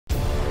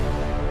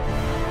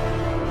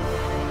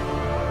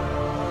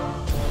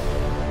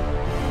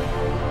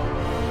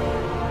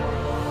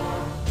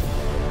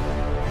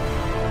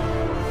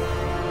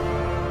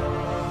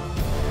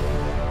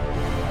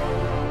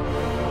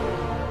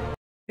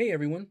Hey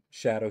everyone,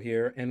 Shadow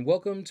here, and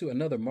welcome to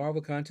another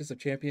Marvel Contest of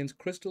Champions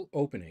crystal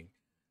opening.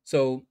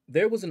 So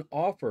there was an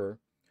offer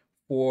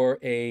for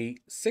a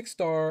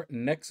 6-star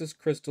Nexus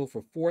crystal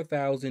for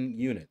 4,000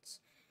 units.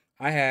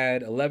 I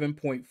had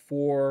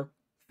 11.4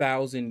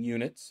 thousand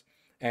units,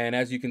 and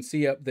as you can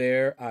see up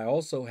there, I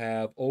also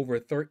have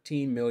over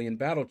 13 million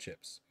battle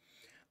chips.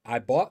 I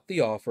bought the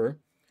offer,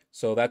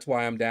 so that's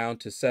why I'm down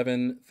to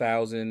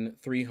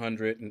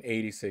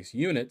 7,386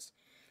 units,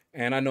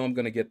 and I know I'm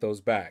going to get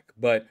those back.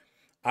 But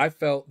I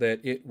felt that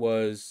it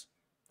was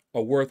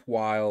a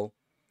worthwhile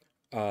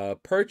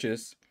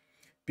purchase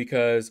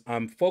because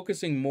I'm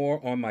focusing more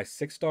on my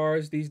 6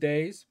 stars these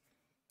days.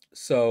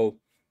 So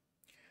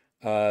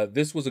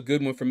this was a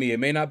good one for me. It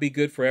may not be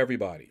good for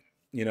everybody.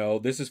 You know,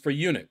 this is for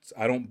units.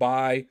 I don't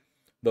buy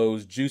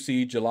those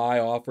juicy July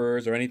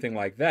offers or anything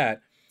like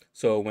that.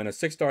 So when a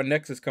 6-star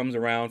Nexus comes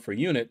around for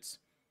units,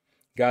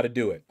 got to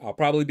do it. I'll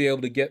probably be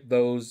able to get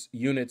those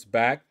units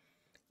back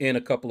in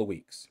a couple of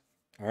weeks.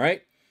 All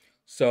right.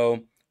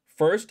 So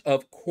first,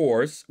 of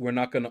course, we're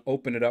not going to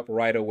open it up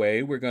right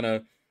away. We're going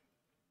to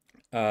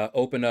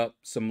open up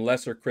some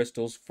lesser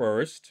crystals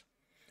first.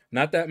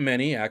 Not that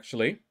many,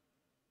 actually.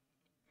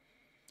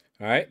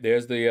 All right,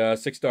 there's the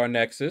 6-star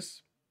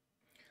Nexus.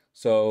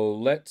 So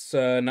let's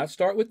not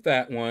start with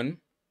that one.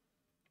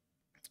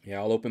 Yeah,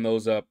 I'll open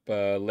those up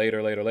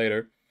later.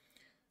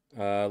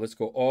 Let's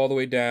go all the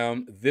way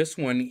down. This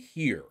one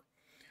here.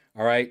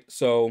 All right,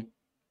 so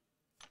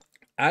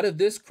out of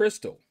this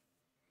crystal,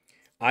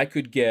 I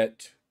could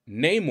get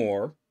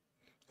Namor,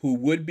 who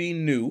would be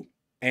new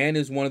and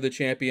is one of the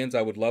champions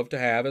I would love to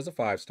have as a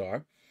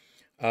 5-star.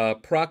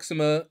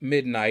 Proxima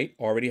Midnight,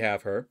 already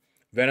have her.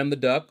 Venom the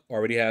Duck,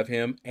 already have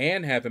him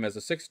and have him as a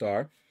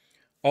 6-star.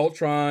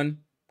 Ultron,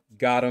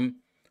 got him.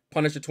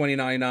 Punisher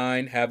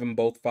 2099, have him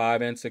both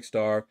 5 and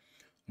 6-star.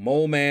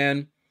 Mole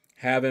Man,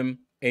 have him.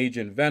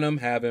 Agent Venom,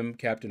 have him.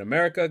 Captain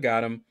America,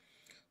 got him.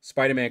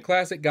 Spider-Man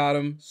Classic, got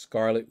him.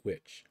 Scarlet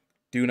Witch,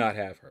 do not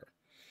have her.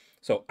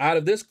 So out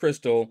of this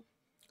crystal,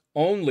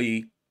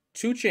 only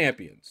 2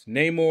 champions,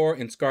 Namor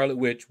and Scarlet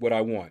Witch, what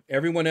I want.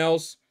 Everyone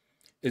else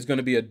is going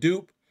to be a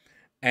dupe,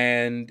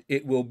 and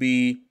it will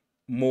be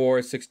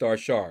more 6-star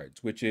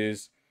shards, which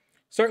is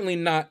certainly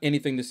not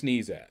anything to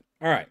sneeze at.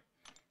 All right,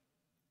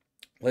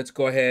 let's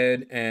go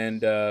ahead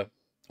and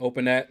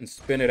open that and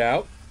spin it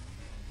out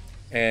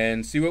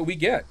and see what we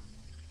get.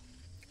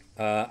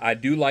 I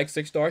do like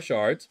 6-star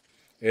shards.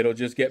 It'll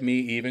just get me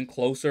even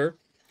closer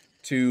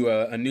to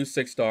a new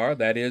 6-star.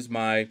 That is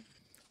my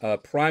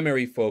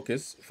primary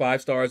focus.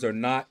 5 stars are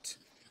not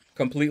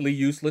completely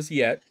useless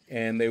yet,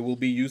 and they will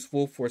be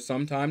useful for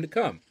some time to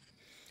come.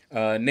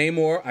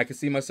 Namor, I could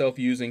see myself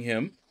using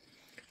him.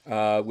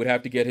 Would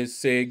have to get his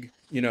SIG,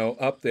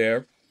 up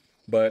there,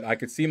 but I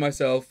could see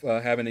myself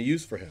having a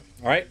use for him.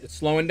 All right, it's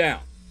slowing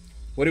down.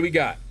 What do we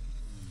got?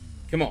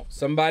 Come on,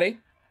 somebody?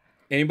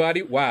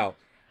 Anybody? Wow,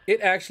 it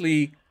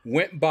actually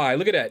went by.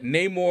 Look at that.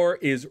 Namor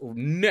is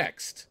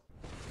next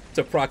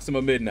to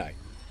Proxima Midnight.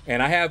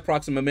 And I have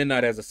Proxima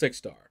Midnight as a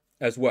 6-star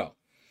as well.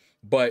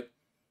 But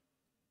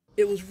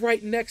it was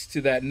right next to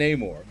that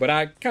Namor. But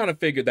I kind of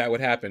figured that would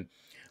happen.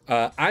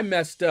 I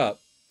messed up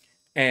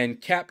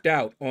and capped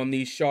out on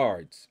these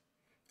shards.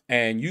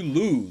 And you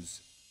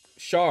lose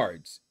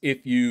shards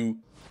if you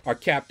are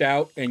capped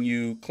out and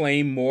you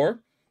claim more.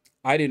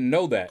 I didn't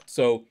know that.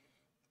 So,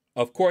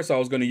 of course, I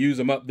was going to use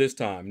them up this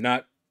time.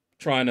 Not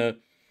trying to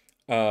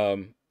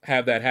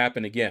have that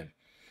happen again.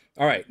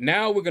 All right,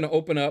 now we're going to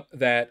open up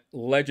that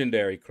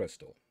legendary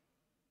crystal.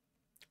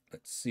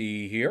 Let's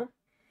see here.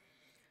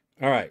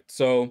 All right,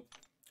 so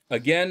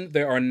again,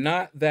 there are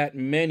not that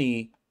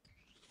many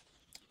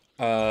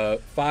 5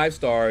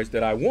 stars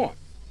that I want.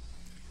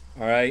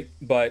 All right,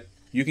 but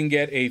you can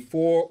get a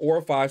 4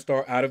 or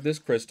 5-star out of this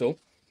crystal.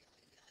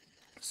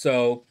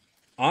 So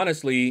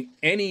honestly,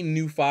 any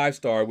new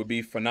 5-star would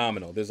be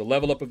phenomenal. There's a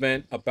level up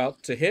event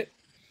about to hit,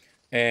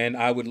 and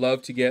I would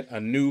love to get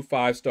a new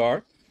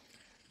 5-star.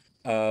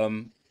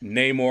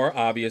 Namor,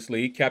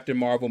 obviously, Captain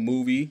Marvel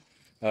movie,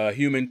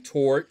 Human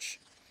Torch.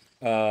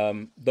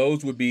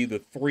 Those would be the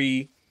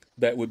 3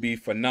 that would be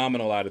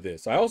phenomenal out of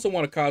this. I also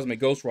want a Cosmic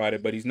Ghost Rider,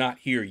 but he's not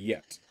here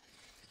yet.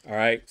 All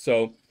right,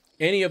 so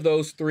any of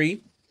those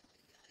 3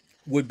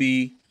 would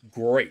be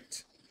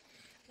great.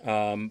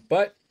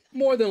 But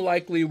more than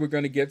likely, we're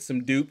going to get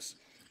some dupes.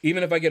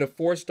 Even if I get a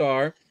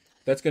 4-star,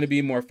 that's going to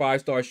be more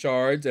 5-star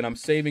shards, and I'm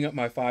saving up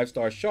my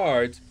 5-star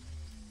shards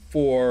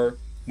for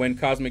when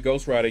Cosmic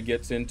Ghost Rider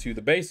gets into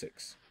the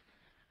basics.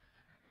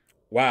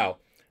 Wow.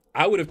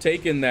 I would have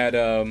taken that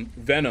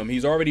Venom.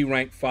 He's already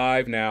ranked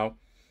 5 now.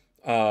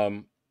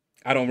 I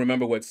don't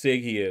remember what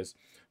SIG he is.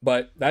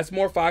 But that's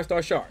more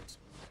 5-star shards.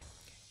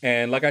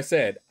 And like I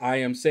said, I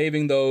am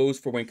saving those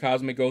for when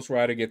Cosmic Ghost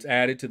Rider gets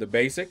added to the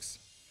basics.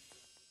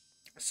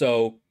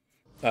 So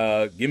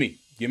give me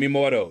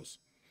more of those.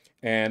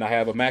 And I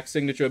have a max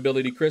signature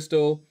ability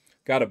crystal.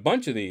 Got a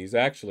bunch of these,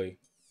 actually.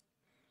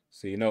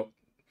 See,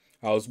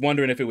 I was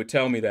wondering if it would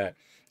tell me that.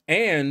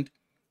 And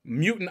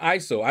Mutant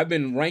ISO. I've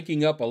been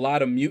ranking up a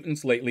lot of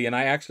mutants lately, and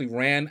I actually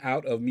ran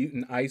out of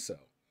Mutant ISO.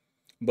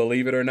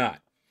 believe it or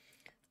not.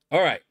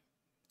 All right,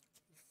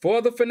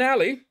 for the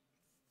finale,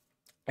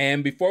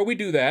 and before we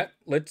do that,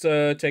 let's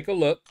take a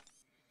look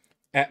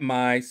at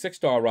my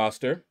 6-star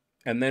roster,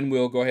 and then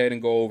we'll go ahead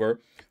and go over.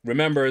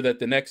 Remember that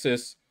the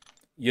Nexus,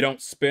 you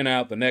don't spin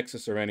out the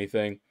Nexus or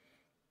anything.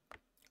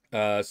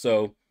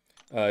 So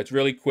it's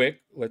really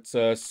quick. Let's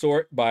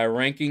sort by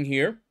ranking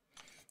here.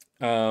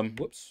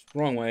 Whoops,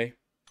 wrong way.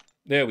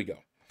 There we go.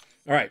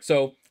 All right,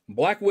 so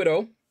Black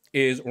Widow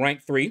is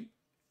rank 3,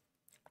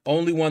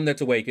 only one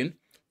that's awakened.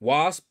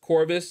 Wasp,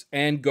 Corvus,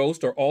 and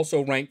Ghost are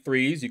also rank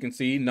 3s. You can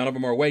see none of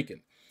them are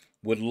awakened.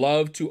 Would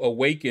love to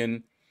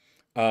awaken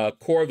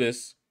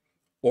Corvus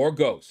or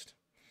Ghost.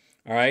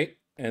 All right,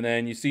 and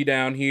then you see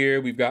down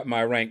here, we've got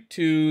my rank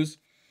 2s.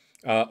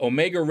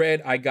 Omega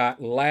Red I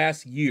got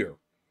last year.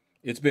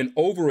 It's been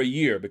over a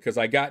year because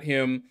I got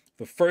him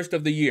the first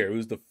of the year. It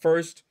was the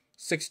first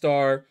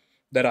 6-star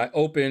that I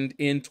opened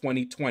in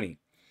 2020.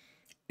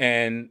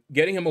 And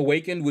getting him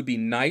awakened would be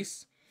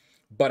nice,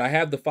 but I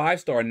have the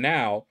 5-star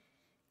now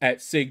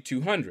at SIG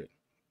 200.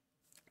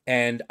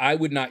 And I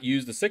would not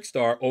use the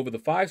 6-star over the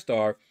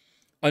 5-star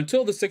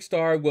until the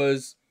 6-star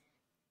was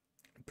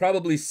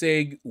probably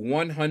SIG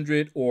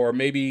 100 or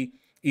maybe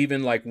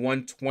even like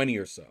 120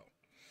 or so.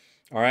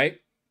 All right.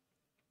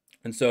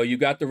 And so you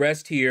got the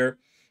rest here.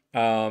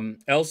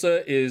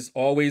 Elsa is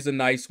always a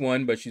nice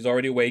one, but she's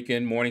already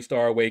awakened.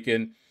 Morningstar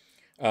awakened.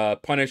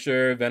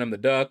 Punisher, Venom the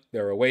Duck,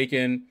 they're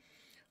awakened.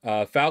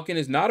 Falcon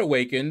is not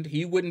awakened.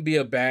 He wouldn't be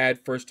a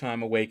bad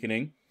first-time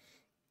awakening.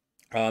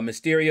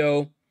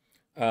 Mysterio,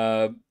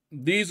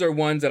 these are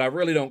ones that I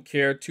really don't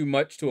care too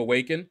much to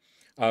awaken.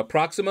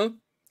 Proxima,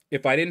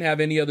 if I didn't have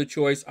any other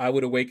choice, I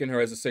would awaken her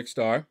as a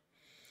 6-star.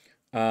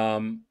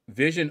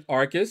 Vision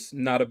Arcus,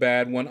 not a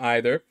bad one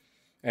either.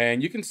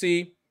 And you can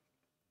see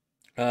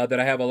that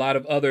I have a lot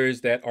of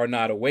others that are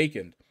not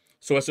awakened.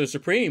 Sorcerer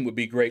Supreme would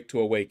be great to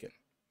awaken.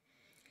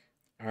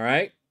 All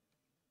right.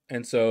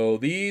 And so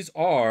these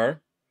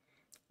are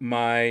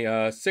my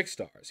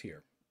 6-stars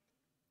here.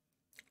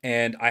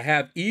 And I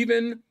have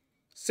even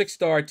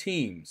 6-star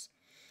teams.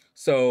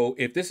 So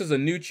if this is a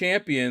new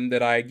champion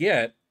that I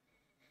get,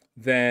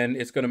 then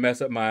it's going to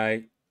mess up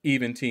my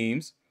even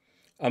teams.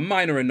 A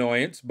minor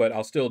annoyance, but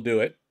I'll still do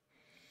it.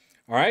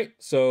 All right,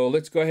 so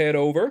let's go ahead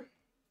over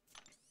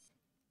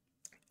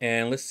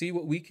and let's see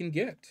what we can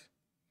get.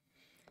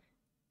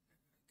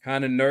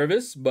 Kind of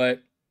nervous,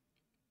 but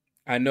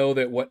I know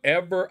that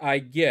whatever I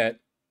get,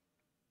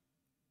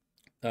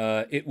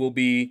 it will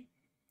be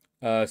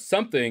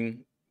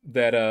something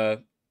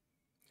that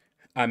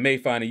I may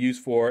find a use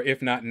for.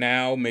 If not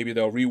now, maybe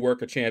they'll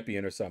rework a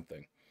champion or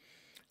something.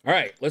 All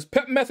right, let's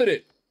pep method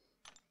it.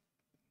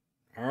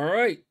 All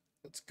right,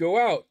 let's go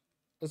out.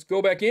 Let's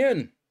go back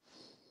in.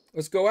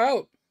 Let's go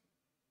out.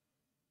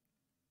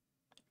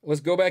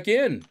 Let's go back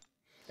in.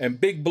 And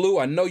Big Blue,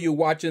 I know you're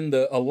watching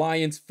the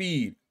Alliance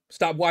feed.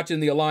 Stop watching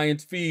the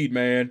Alliance feed,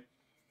 man.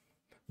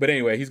 But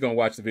anyway, he's going to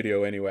watch the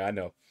video anyway, I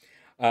know.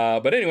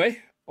 But anyway,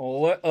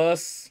 let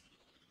us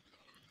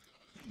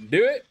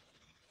do it.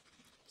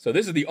 So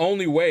this is the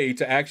only way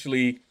to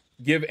actually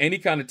give any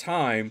kind of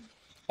time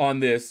on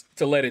this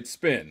to let it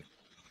spin.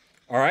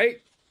 All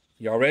right?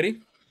 Y'all ready?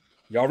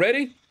 Y'all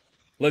ready?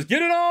 Let's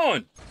get it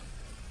on.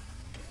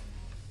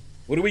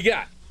 What do we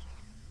got?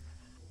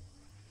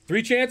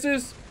 3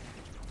 chances?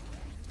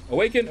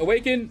 Awaken,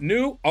 awaken,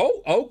 new.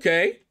 Oh,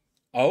 okay.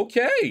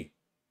 Okay.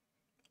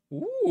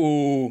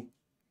 Ooh.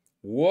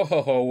 Whoa,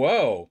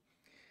 whoa.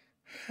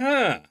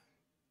 Huh.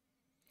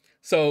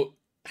 So,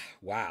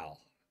 wow.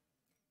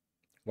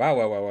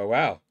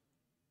 Wow.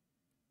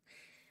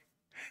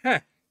 Huh.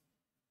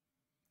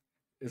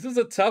 This is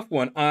a tough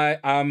one.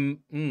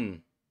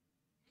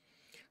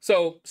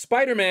 So,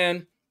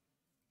 Spider-Man,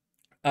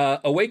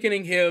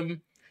 awakening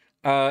him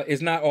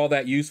is not all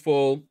that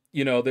useful.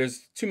 You know,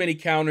 there's too many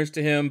counters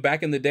to him.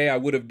 Back in the day, I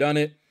would have done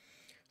it.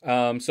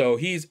 So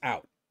he's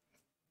out.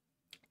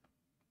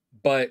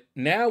 But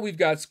now we've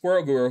got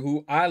Squirrel Girl,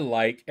 who I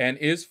like and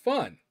is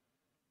fun.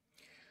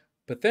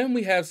 But then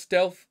we have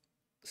Stealth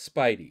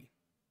Spidey.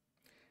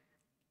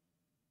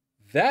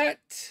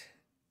 That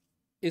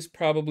is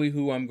probably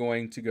who I'm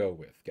going to go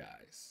with,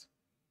 guys.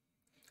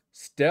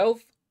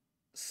 Stealth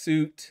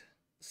Suit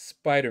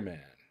Spider-Man.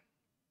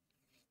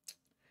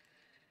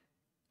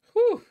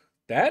 Whew.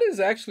 That is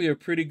actually a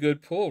pretty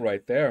good pull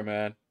right there,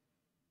 man.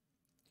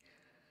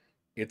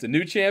 It's a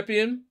new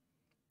champion.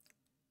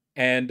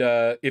 And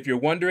if you're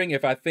wondering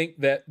if I think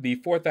that the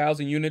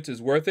 4,000 units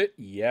is worth it,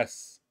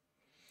 yes.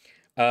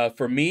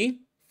 For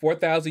me,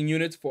 4,000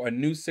 units for a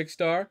new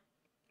 6-star,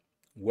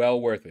 well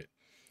worth it.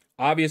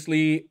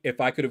 Obviously, if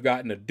I could have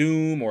gotten a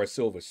Doom or a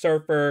Silver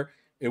Surfer,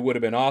 it would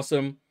have been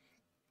awesome.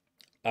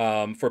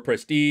 For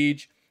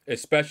prestige,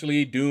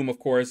 especially, Doom, of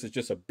course, is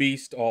just a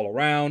beast all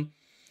around.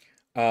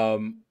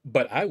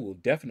 But I will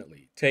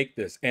definitely take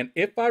this. And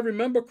if I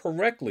remember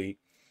correctly,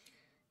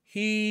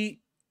 he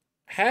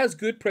has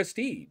good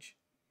prestige.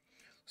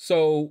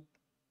 So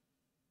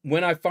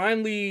when I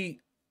finally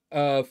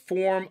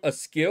form a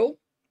skill,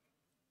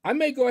 I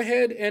may go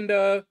ahead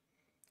and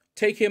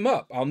take him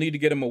up. I'll need to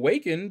get him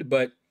awakened,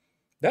 but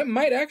that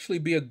might actually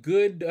be a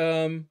good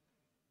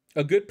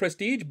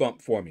prestige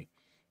bump for me.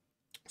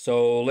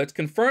 So let's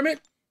confirm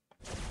it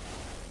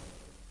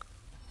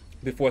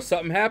before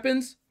something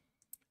happens.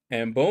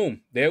 And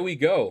boom, there we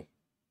go.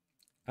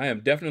 I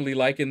am definitely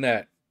liking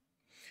that.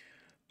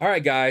 All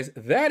right, guys,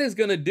 that is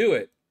going to do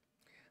it.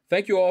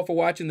 Thank you all for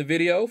watching the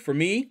video. For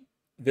me,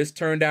 this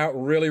turned out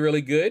really,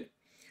 really good.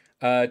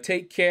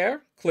 Take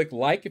care. Click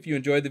like if you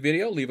enjoyed the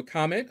video. Leave a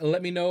comment and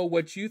let me know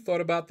what you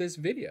thought about this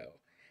video.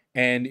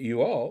 And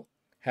you all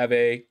have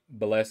a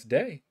blessed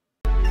day.